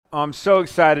I'm so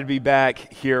excited to be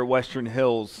back here at Western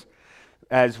Hills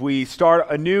as we start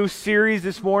a new series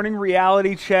this morning,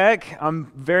 Reality Check.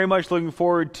 I'm very much looking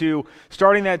forward to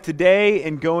starting that today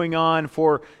and going on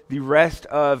for the rest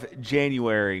of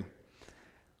January.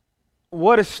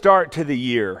 What a start to the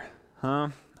year, huh?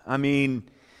 I mean,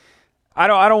 I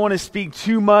don't want to speak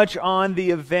too much on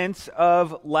the events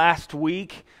of last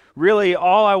week. Really,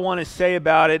 all I want to say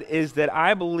about it is that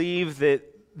I believe that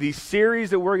the series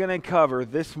that we're going to cover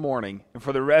this morning and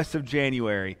for the rest of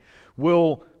January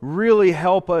will really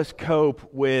help us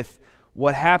cope with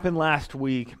what happened last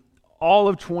week, all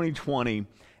of 2020,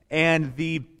 and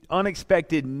the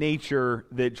unexpected nature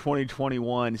that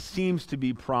 2021 seems to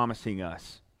be promising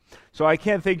us. So I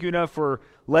can't thank you enough for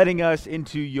letting us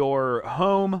into your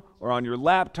home or on your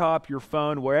laptop, your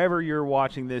phone, wherever you're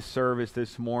watching this service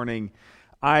this morning.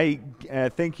 I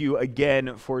thank you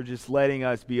again for just letting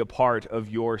us be a part of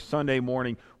your Sunday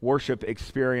morning worship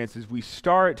experience as we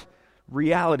start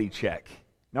Reality Check.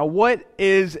 Now, what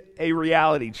is a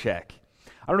reality check?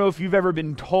 I don't know if you've ever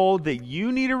been told that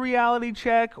you need a reality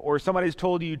check or somebody's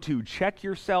told you to check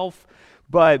yourself,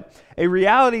 but a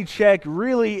reality check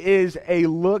really is a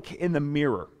look in the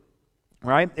mirror,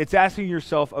 right? It's asking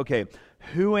yourself, okay,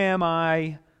 who am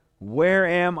I? Where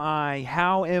am I?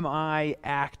 How am I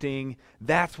acting?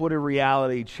 That's what a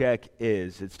reality check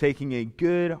is. It's taking a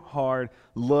good, hard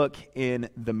look in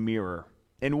the mirror.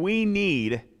 And we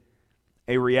need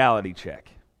a reality check.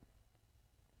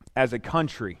 As a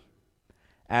country,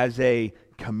 as a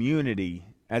community,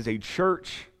 as a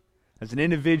church, as an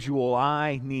individual,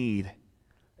 I need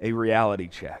a reality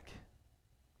check.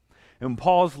 In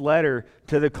Paul's letter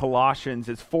to the Colossians,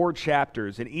 it's 4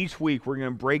 chapters, and each week we're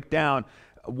going to break down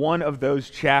one of those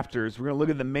chapters. We're going to look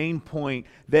at the main point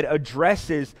that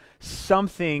addresses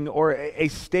something or a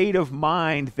state of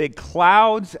mind that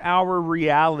clouds our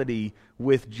reality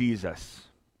with Jesus.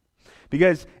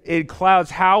 Because it clouds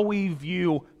how we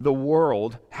view the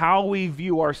world, how we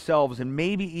view ourselves, and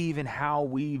maybe even how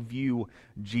we view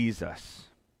Jesus.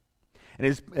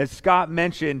 And as Scott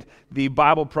mentioned, the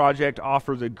Bible Project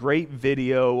offers a great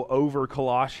video over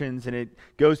Colossians, and it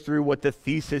goes through what the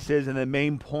thesis is and the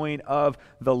main point of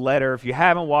the letter. If you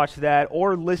haven't watched that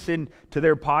or listened to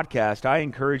their podcast, I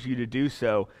encourage you to do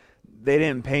so. They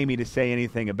didn't pay me to say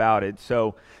anything about it,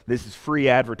 so this is free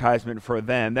advertisement for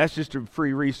them. That's just a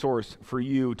free resource for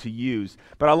you to use.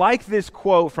 But I like this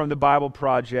quote from the Bible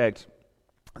Project.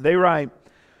 They write,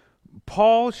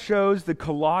 Paul shows the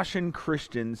Colossian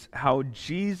Christians how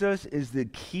Jesus is the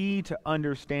key to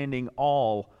understanding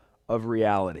all of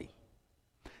reality.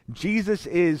 Jesus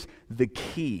is the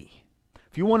key.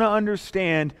 If you want to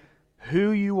understand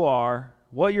who you are,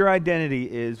 what your identity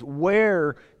is,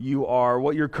 where you are,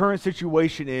 what your current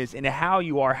situation is, and how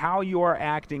you are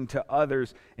acting to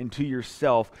others and to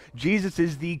yourself, Jesus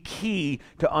is the key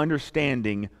to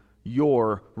understanding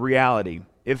your reality.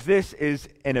 If this is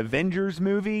an Avengers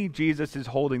movie, Jesus is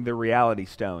holding the reality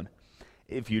stone.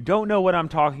 If you don't know what I'm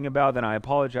talking about, then I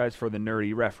apologize for the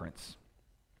nerdy reference.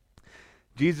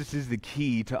 Jesus is the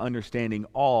key to understanding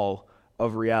all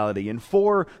of reality. And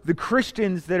for the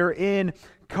Christians that are in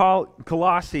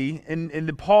Colossae, and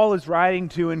that Paul is writing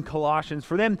to in Colossians,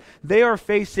 for them, they are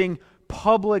facing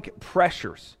public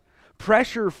pressures.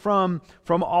 Pressure from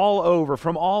all over,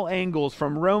 from all angles,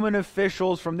 from Roman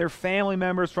officials, from their family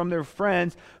members, from their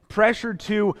friends. Pressure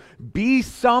to be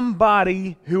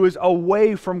somebody who is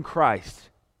away from Christ.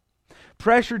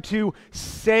 Pressure to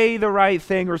say the right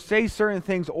thing or say certain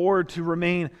things or to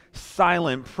remain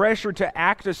silent. Pressure to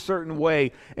act a certain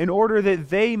way in order that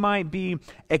they might be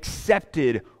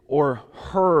accepted or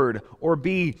heard or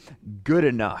be good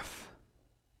enough.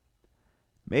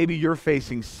 Maybe you're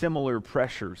facing similar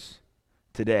pressures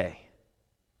today.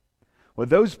 What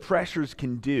those pressures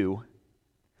can do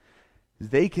is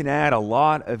they can add a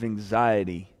lot of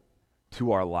anxiety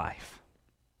to our life.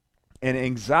 And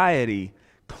anxiety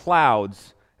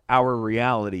clouds our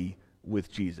reality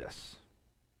with Jesus.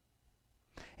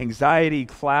 Anxiety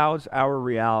clouds our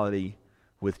reality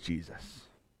with Jesus.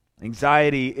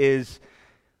 Anxiety is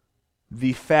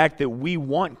the fact that we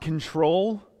want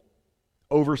control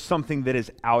over something that is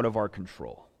out of our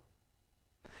control.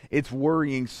 It's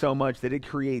worrying so much that it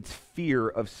creates fear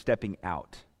of stepping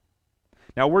out.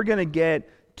 Now, we're going to get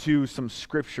to some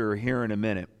scripture here in a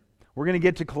minute. We're going to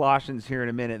get to Colossians here in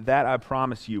a minute. That I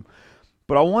promise you.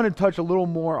 But I want to touch a little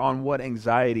more on what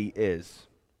anxiety is.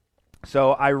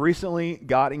 So I recently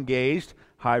got engaged.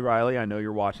 hi Riley, I know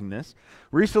you're watching this,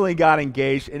 recently got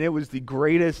engaged, and it was the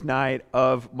greatest night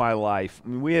of my life. I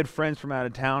mean, we had friends from out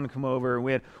of town come over,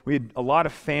 and we had a lot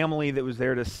of family that was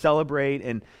there to celebrate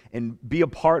and be a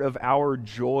part of our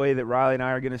joy that Riley and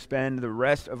I are going to spend the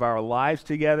rest of our lives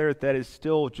together. That is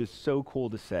still just so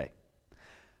cool to say.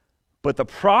 But the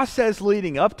process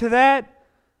leading up to that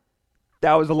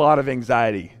was a lot of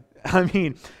anxiety. I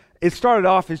mean, it started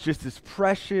off as just this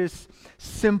precious,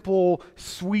 simple,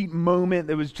 sweet moment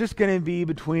that was just going to be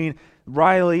between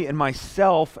Riley and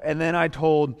myself, and then I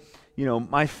told,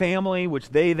 my family, which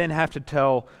they then have to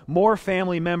tell more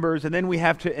family members, and then we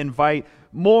have to invite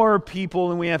more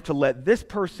people, and we have to let this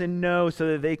person know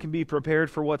so that they can be prepared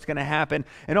for what's going to happen.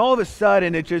 And all of a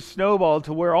sudden, it just snowballed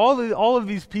to where all of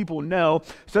these people know.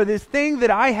 So this thing that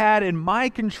I had in my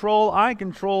control, I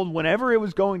controlled whenever it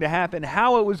was going to happen,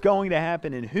 how it was going to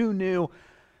happen, and who knew,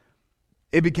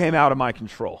 it became out of my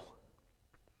control.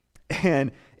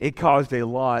 And it caused a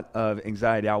lot of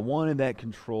anxiety. I wanted that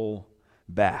control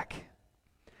back.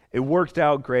 It worked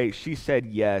out great. She said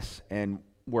yes, and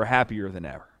we're happier than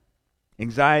ever.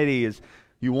 Anxiety is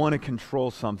you want to control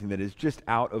something that is just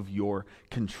out of your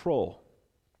control.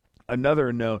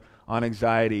 Another note on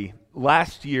anxiety.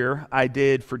 Last year, I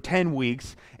did for 10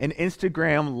 weeks an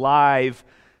Instagram live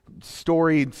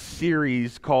storied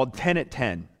series called 10 at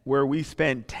 10, where we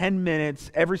spent 10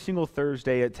 minutes every single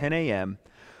Thursday at 10 a.m.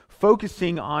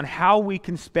 focusing on how we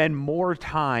can spend more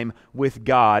time with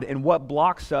God and what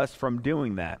blocks us from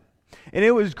doing that. And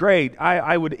it was great.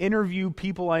 I would interview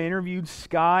people. I interviewed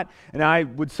Scott, and I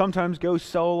would sometimes go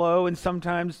solo, and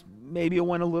sometimes maybe it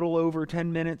went a little over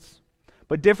 10 minutes.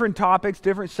 But different topics,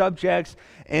 different subjects,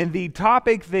 and the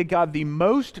topic that got the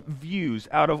most views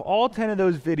out of all 10 of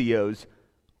those videos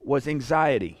was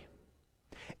anxiety.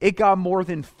 It got more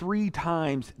than 3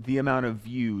 times the amount of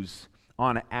views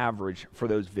on average for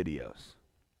those videos.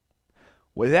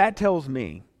 What that tells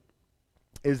me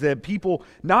is that people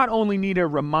not only need a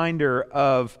reminder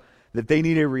of that they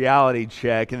need a reality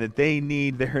check and that they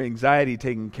need their anxiety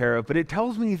taken care of, but it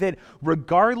tells me that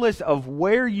regardless of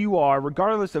where you are,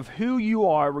 regardless of who you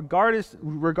are,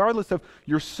 regardless of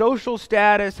your social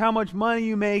status, how much money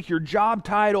you make, your job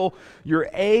title, your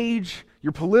age,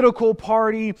 your political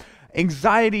party,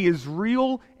 anxiety is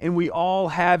real, and we all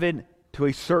have it to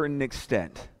a certain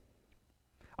extent.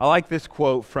 I like this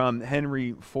quote from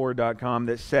henryford.com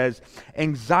that says,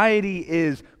 "Anxiety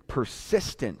is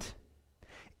persistent.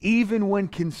 Even when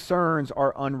concerns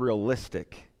are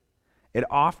unrealistic, it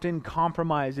often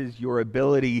compromises your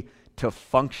ability to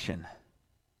function."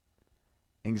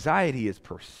 Anxiety is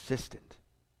persistent.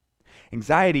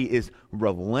 Anxiety is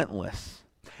relentless.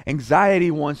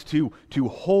 Anxiety wants to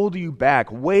hold you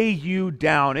back, weigh you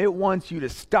down. It wants you to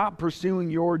stop pursuing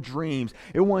your dreams.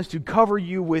 It wants to cover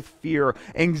you with fear.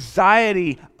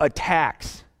 Anxiety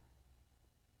attacks.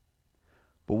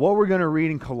 But what we're going to read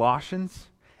in Colossians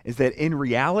is that in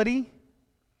reality,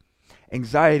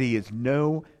 anxiety is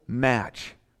no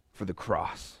match for the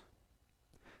cross.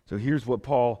 So here's what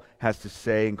Paul has to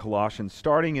say in Colossians,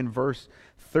 starting in verse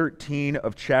 13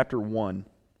 of chapter 1.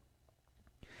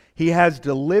 He has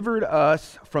delivered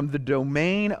us from the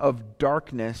domain of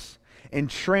darkness and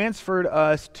transferred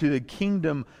us to the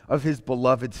kingdom of his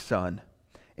beloved Son,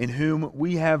 in whom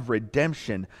we have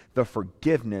redemption, the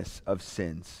forgiveness of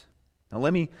sins. Now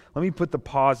let me put the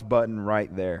pause button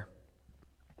right there.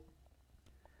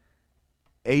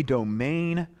 A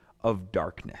domain of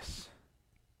darkness.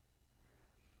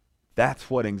 That's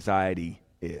what anxiety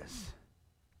is.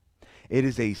 It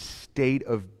is a state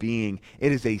of being.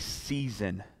 It is a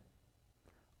season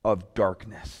of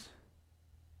darkness.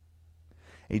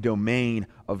 A domain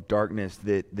of darkness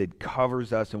that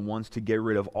covers us and wants to get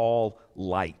rid of all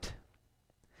light.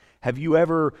 Have you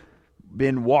ever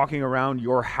been walking around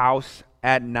your house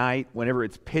at night whenever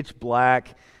it's pitch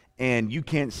black and you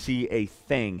can't see a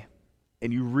thing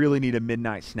and you really need a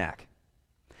midnight snack?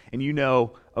 And you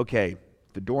know, okay,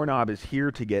 the doorknob is here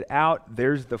to get out.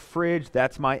 There's the fridge.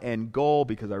 That's my end goal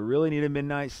because I really need a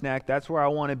midnight snack. That's where I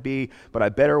want to be, but I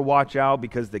better watch out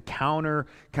because the counter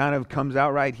kind of comes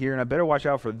out right here, and I better watch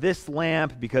out for this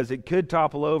lamp because it could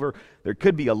topple over. There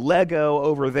could be a Lego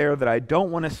over there that I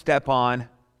don't want to step on.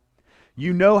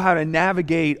 You know how to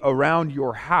navigate around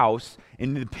your house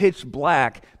in the pitch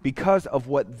black because of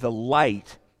what the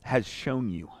light has shown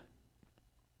you.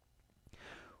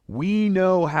 We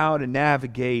know how to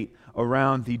navigate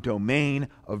around the domain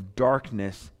of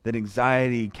darkness that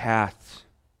anxiety casts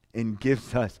and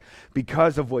gives us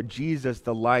because of what Jesus,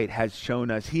 the light, has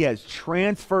shown us. He has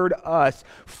transferred us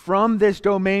from this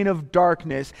domain of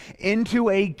darkness into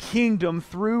a kingdom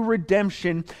through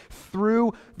redemption,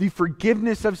 through the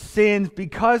forgiveness of sins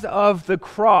because of the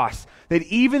cross. That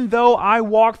even though I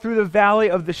walk through the valley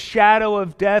of the shadow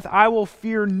of death, I will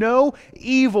fear no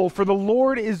evil, for the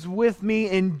Lord is with me.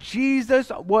 And Jesus,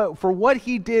 for what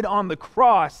he did on the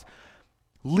cross,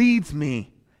 leads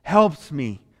me, helps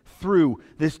me through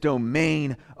this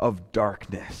domain of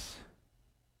darkness.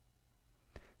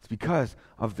 It's because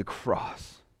of the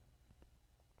cross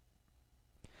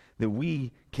that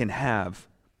we can have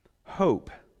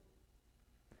hope.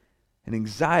 And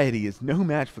anxiety is no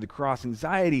match for the cross.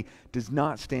 Anxiety does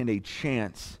not stand a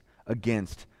chance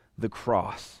against the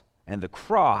cross. And the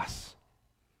cross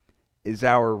is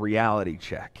our reality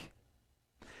check,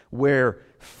 where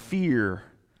fear,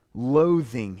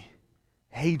 loathing,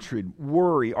 hatred,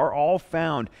 worry are all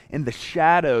found in the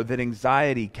shadow that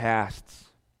anxiety casts.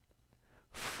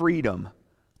 Freedom,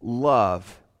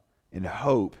 love, and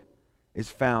hope is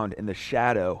found in the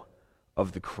shadow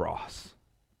of the cross.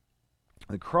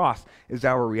 The cross is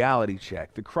our reality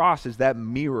check. The cross is that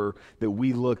mirror that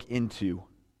we look into.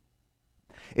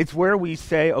 It's where we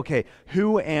say, okay,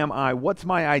 who am I? What's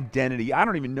my identity? I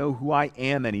don't even know who I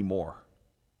am anymore.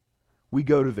 We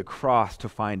go to the cross to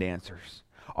find answers.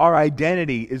 Our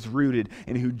identity is rooted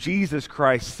in who Jesus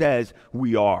Christ says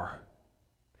we are.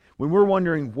 When we're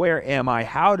wondering, where am I?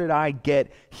 How did I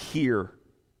get here?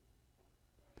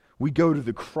 We go to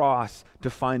the cross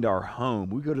to find our home.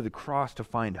 We go to the cross to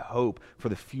find hope for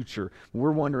the future.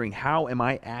 We're wondering, how am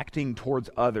I acting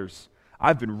towards others?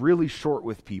 I've been really short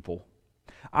with people.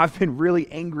 I've been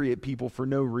really angry at people for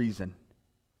no reason.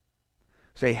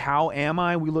 Say, how am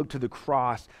I? We look to the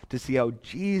cross to see how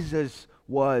Jesus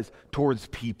was towards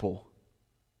people.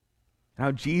 And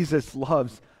how Jesus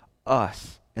loves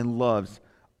us and loves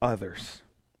others.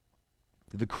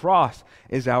 The cross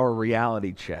is our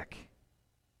reality check.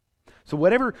 So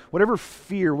whatever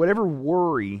fear, whatever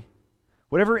worry,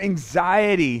 whatever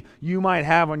anxiety you might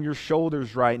have on your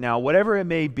shoulders right now, whatever it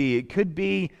may be, it could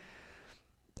be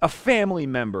a family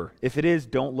member. If it is,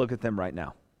 don't look at them right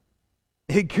now.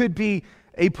 It could be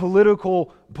a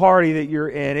political party that you're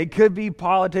in. It could be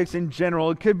politics in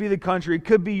general. It could be the country. It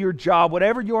could be your job.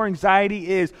 Whatever your anxiety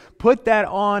is, put that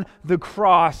on the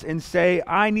cross and say,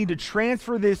 I need to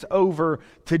transfer this over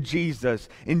to Jesus.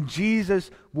 And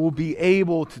Jesus will be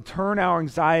able to turn our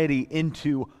anxiety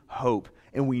into hope.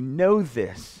 And we know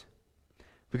this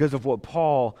because of what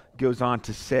Paul goes on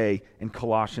to say in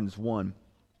Colossians 1.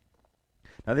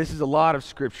 Now, this is a lot of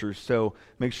scripture, so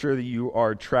make sure that you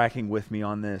are tracking with me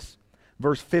on this.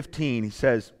 Verse 15, he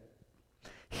says,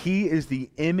 He is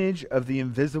the image of the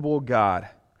invisible God,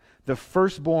 the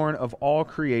firstborn of all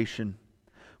creation.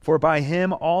 For by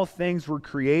him all things were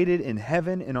created in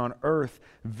heaven and on earth,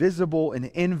 visible and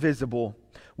invisible,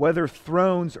 whether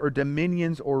thrones or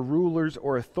dominions or rulers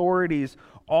or authorities,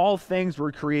 all things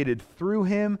were created through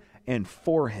him and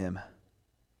for him.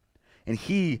 And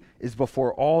he is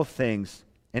before all things,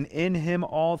 and in him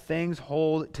all things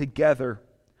hold together.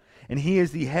 And he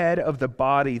is the head of the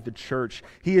body, the church.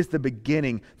 He is the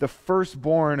beginning, the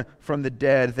firstborn from the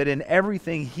dead, that in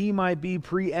everything he might be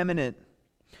preeminent.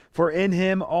 For in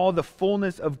him all the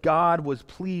fullness of God was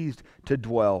pleased to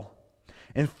dwell,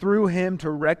 and through him to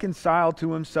reconcile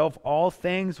to himself all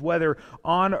things, whether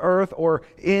on earth or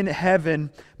in heaven,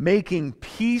 making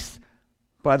peace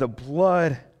by the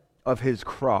blood of his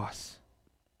cross.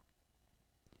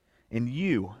 And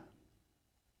you,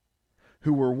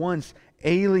 who were once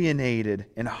alienated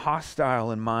and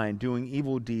hostile in mind, doing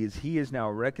evil deeds, he is now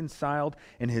reconciled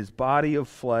in his body of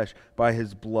flesh by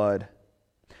his blood,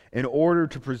 in order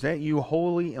to present you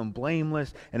holy and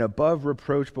blameless and above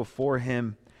reproach before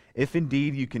him, if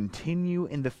indeed you continue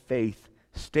in the faith,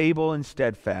 stable and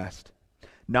steadfast,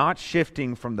 not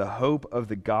shifting from the hope of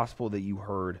the gospel that you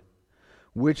heard,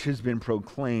 which has been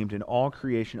proclaimed in all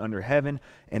creation under heaven,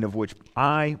 and of which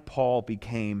I, Paul,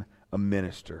 became a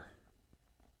minister.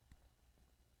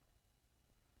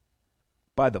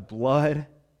 By the blood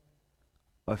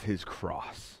of his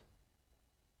cross,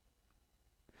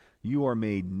 you are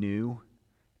made new,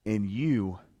 and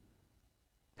you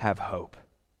have hope.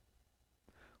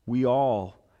 We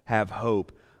all have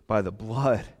hope by the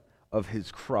blood of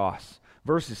his cross.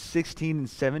 Verses 16 and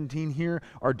 17 here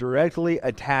are directly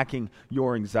attacking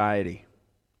your anxiety.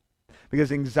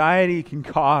 Because anxiety can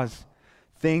cause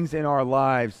things in our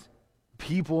lives,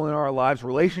 people in our lives,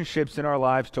 relationships in our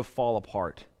lives to fall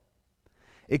apart.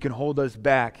 It can hold us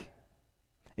back.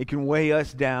 It can weigh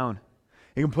us down.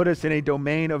 It can put us in a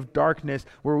domain of darkness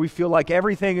where we feel like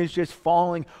everything is just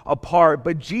falling apart.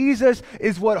 But Jesus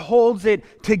is what holds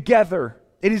it together.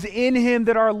 It is in him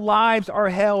that our lives are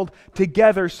held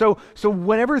together. So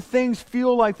whenever things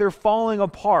feel like they're falling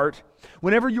apart,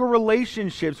 whenever your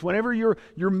relationships, whenever your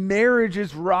marriage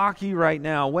is rocky right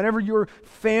now, whenever your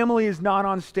family is not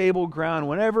on stable ground,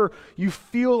 whenever you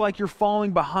feel like you're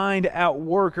falling behind at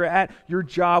work or at your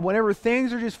job, whenever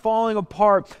things are just falling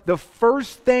apart, the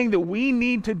first thing that we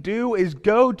need to do is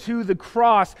go to the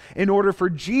cross in order for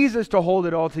Jesus to hold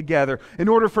it all together, in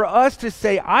order for us to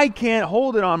say, I can't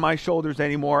hold it on my shoulders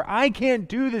anymore. I can't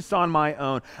do this on my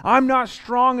own. I'm not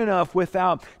strong enough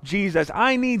without Jesus.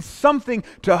 I need something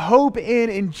to hope in,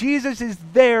 and Jesus is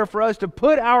there for us to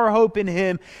put our hope in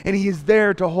him, and he is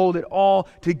there to hold it all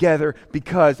together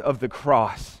because of the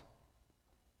cross.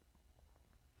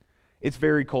 It's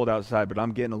very cold outside, but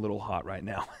I'm getting a little hot right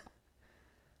now.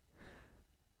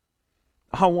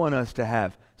 I want us to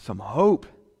have some hope.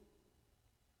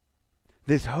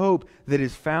 This hope that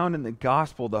is found in the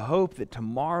gospel, the hope that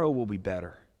tomorrow will be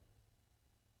better.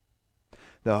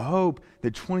 The hope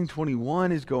that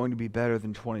 2021 is going to be better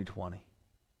than 2020.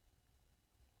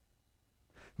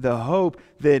 The hope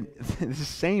that, the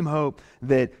same hope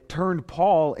that turned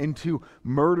Paul into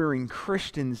murdering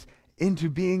Christians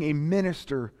into being a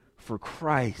minister for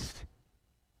Christ.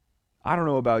 I don't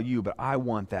know about you, but I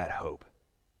want that hope.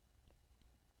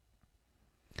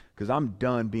 Because I'm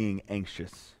done being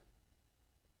anxious.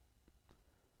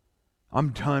 I'm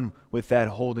done with that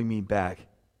holding me back.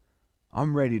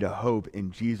 I'm ready to hope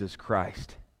in Jesus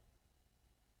Christ.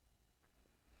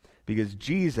 Because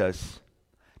Jesus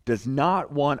does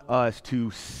not want us to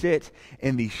sit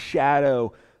in the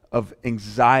shadow of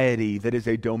anxiety that is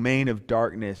a domain of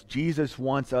darkness. Jesus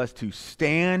wants us to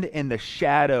stand in the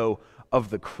shadow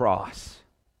of the cross.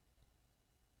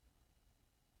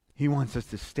 He wants us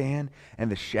to stand in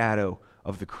the shadow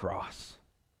of the cross.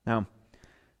 Now,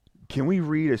 can we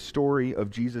read a story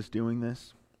of Jesus doing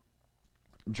this?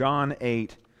 John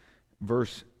 8,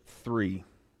 verse 3.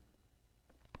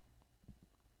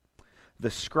 The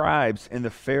scribes and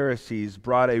the Pharisees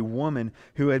brought a woman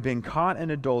who had been caught in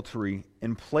adultery,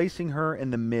 and placing her in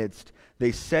the midst,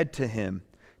 they said to him,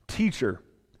 Teacher,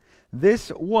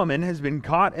 this woman has been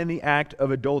caught in the act of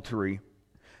adultery.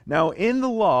 Now in the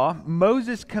law,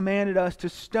 Moses commanded us to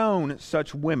stone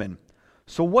such women.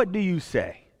 So what do you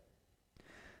say?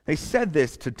 They said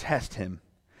this to test him,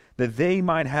 that they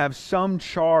might have some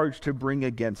charge to bring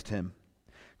against him.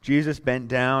 Jesus bent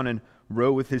down and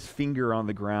wrote with his finger on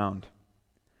the ground.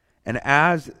 And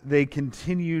as they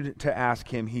continued to ask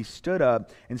him, he stood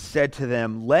up and said to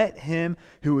them, Let him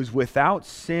who is without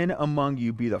sin among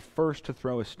you be the first to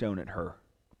throw a stone at her.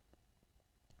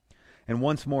 And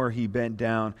once more he bent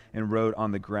down and wrote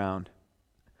on the ground.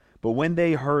 But when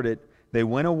they heard it, they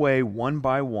went away one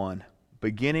by one,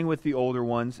 beginning with the older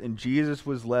ones, and Jesus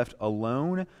was left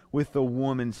alone with the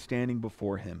woman standing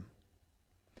before him.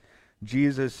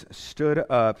 Jesus stood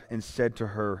up and said to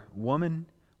her, Woman,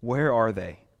 where are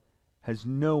they? Has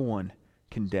no one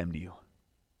condemned you?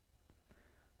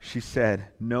 She said,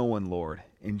 No one, Lord.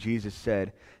 And Jesus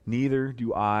said, Neither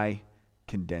do I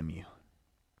condemn you.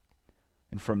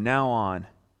 And from now on,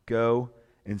 go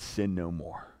and sin no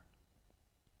more.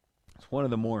 It's one of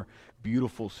the more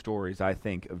beautiful stories, I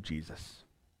think, of Jesus.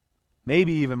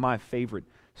 Maybe even my favorite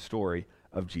story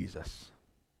of Jesus.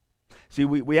 See,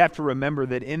 we have to remember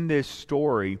that in this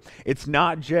story, it's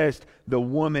not just the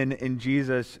woman and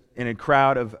Jesus in a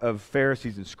crowd of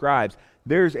Pharisees and scribes.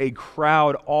 There's a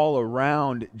crowd all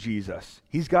around Jesus.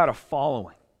 He's got a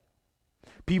following.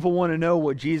 People want to know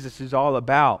what Jesus is all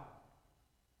about.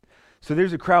 So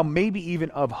there's a crowd, maybe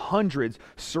even of hundreds,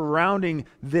 surrounding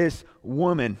this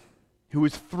woman who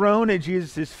was thrown at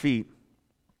Jesus' feet.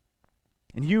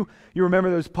 And you remember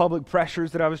those public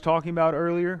pressures that I was talking about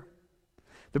earlier?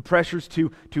 The pressures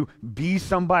to be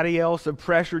somebody else, the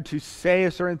pressure to say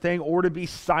a certain thing or to be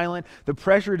silent, the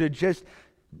pressure to just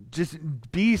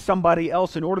be somebody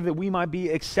else in order that we might be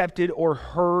accepted or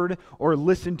heard or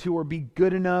listened to or be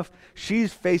good enough.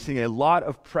 She's facing a lot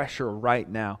of pressure right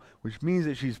now, which means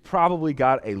that she's probably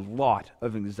got a lot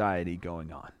of anxiety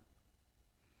going on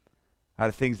out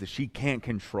of things that she can't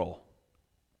control.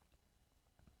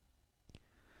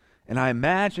 And I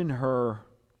imagine her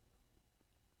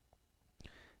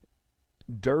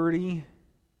dirty.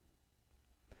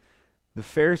 The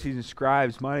Pharisees and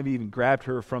scribes might have even grabbed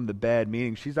her from the bed,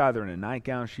 meaning she's either in a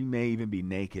nightgown, she may even be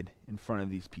naked in front of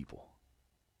these people.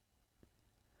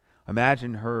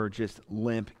 Imagine her just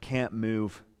limp, can't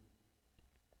move.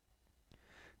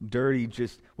 dirty,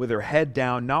 just with her head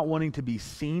down, not wanting to be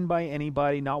seen by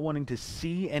anybody, not wanting to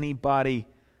see anybody,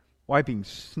 wiping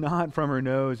snot from her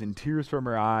nose and tears from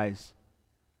her eyes,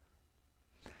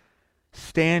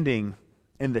 standing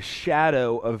in the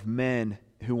shadow of men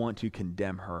who want to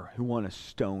condemn her, who want to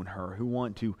stone her, who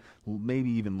want to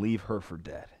maybe even leave her for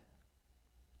dead.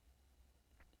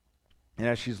 And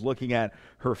as she's looking at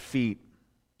her feet,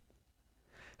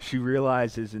 she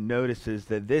realizes and notices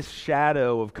that this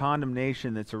shadow of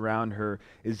condemnation that's around her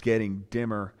is getting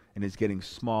dimmer and is getting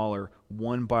smaller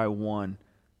one by one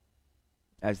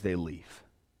as they leave.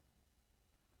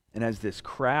 And as this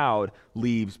crowd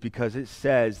leaves, because it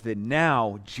says that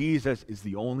now Jesus is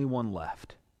the only one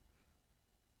left.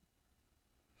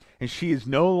 And she is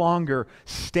no longer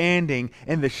standing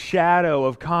in the shadow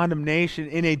of condemnation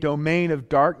in a domain of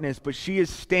darkness, but she is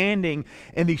standing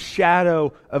in the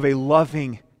shadow of a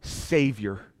loving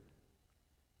Savior.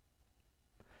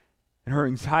 And her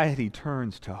anxiety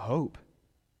turns to hope.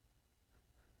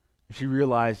 She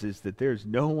realizes that there's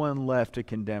no one left to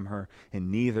condemn her, and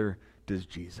neither does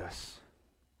Jesus.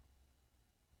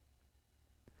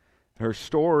 Her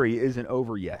story isn't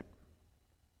over yet.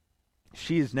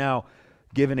 She is now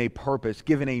given a purpose,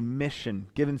 given a mission,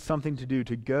 given something to do,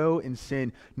 to go and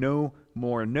sin no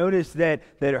more. Notice that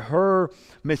her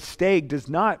mistake does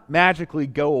not magically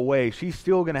go away. She's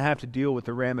still going to have to deal with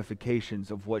the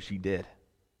ramifications of what she did.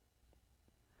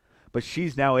 But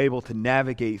she's now able to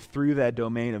navigate through that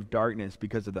domain of darkness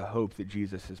because of the hope that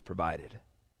Jesus has provided.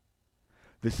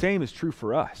 The same is true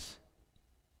for us.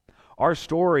 Our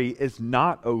story is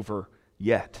not over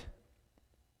yet.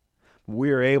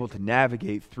 We are able to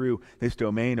navigate through this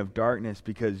domain of darkness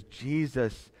because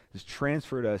Jesus has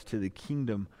transferred us to the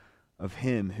kingdom of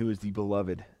Him who is the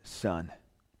beloved Son.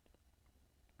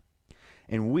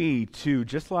 And we too,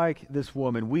 just like this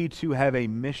woman, we too have a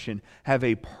mission, have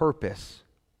a purpose.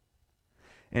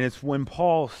 And it's when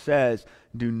Paul says,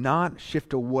 do not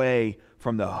shift away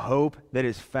from the hope that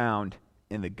is found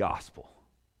in the gospel.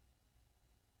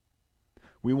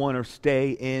 We want to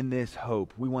stay in this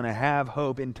hope. We want to have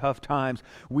hope in tough times.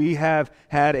 We have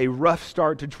had a rough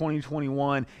start to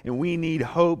 2021, and we need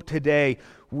hope today.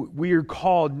 We are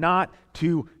called not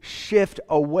to shift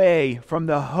away from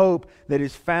the hope that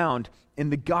is found in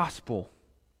the gospel.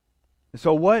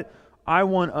 So what I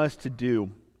want us to do,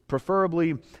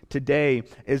 preferably today,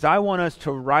 is I want us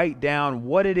to write down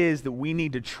what it is that we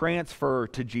need to transfer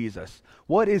to Jesus.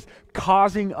 What is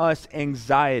causing us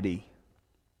anxiety?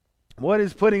 What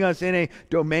is putting us in a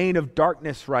domain of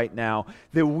darkness right now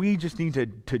that we just need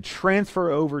to transfer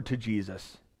over to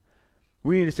Jesus?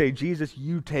 We need to say, Jesus,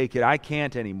 you take it. I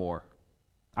can't anymore.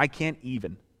 I can't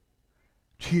even.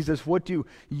 Jesus, what do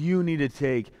you need to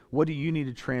take? What do you need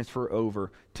to transfer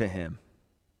over to Him?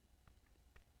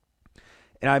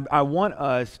 And I want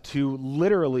us to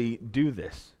literally do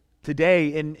this. Today,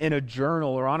 in a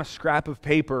journal or on a scrap of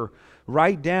paper,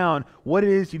 write down what it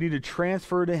is you need to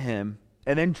transfer to Him,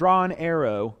 and then draw an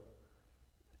arrow,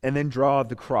 and then draw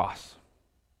the cross.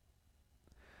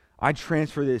 I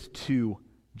transfer this to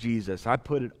Jesus. I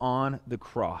put it on the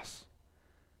cross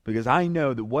because I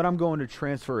know that what I'm going to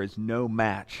transfer is no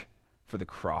match for the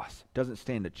cross. It doesn't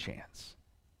stand a chance.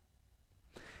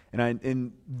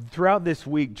 And throughout this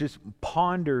week, just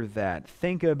ponder that.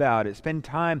 Think about it. Spend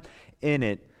time in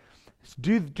it.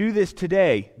 Do this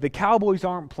today. The Cowboys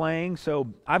aren't playing,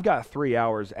 so I've got 3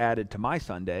 hours added to my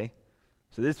Sunday.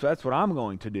 So that's what I'm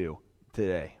going to do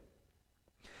today.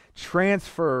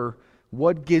 Transfer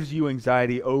what gives you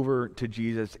anxiety over to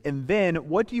Jesus. And then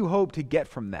what do you hope to get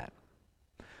from that?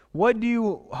 What do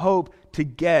you hope to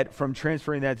get from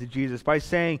transferring that to Jesus? By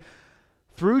saying,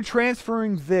 through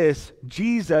transferring this,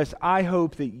 Jesus, I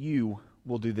hope that you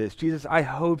will do this. Jesus, I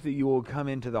hope that you will come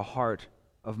into the heart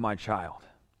of my child.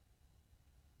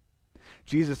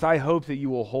 Jesus, I hope that you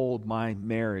will hold my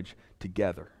marriage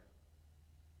together.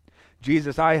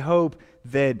 Jesus, I hope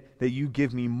that you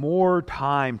give me more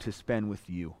time to spend with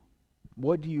you.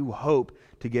 What do you hope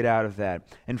to get out of that?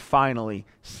 And finally,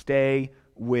 stay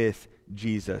with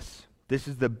Jesus. This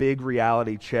is the big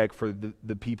reality check for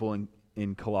the people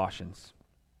in Colossians.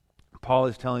 Paul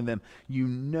is telling them, you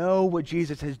know what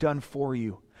Jesus has done for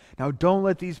you. Now don't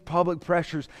let these public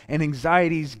pressures and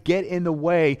anxieties get in the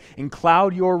way and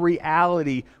cloud your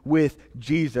reality with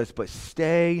Jesus, but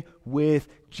stay with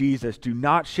Jesus. Do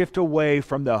not shift away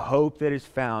from the hope that is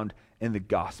found in the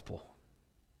gospel.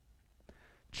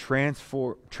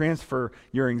 Transfer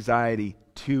your anxiety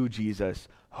to Jesus.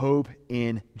 Hope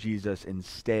in Jesus and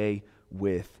stay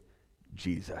with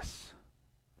Jesus.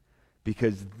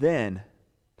 Because then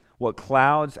what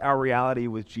clouds our reality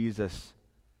with Jesus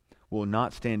will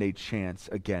not stand a chance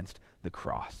against the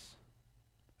cross.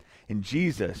 And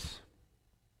Jesus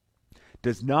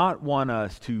does not want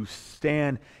us to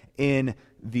stand in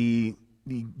the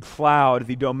cloud,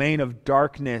 the domain of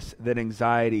darkness that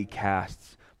anxiety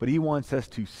casts, but he wants us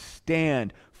to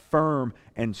stand firm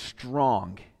and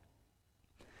strong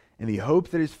in the hope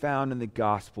that is found in the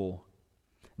gospel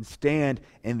and stand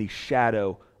in the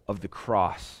shadow of the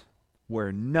cross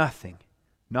where nothing,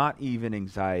 not even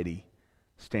anxiety,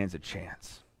 stands a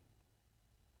chance.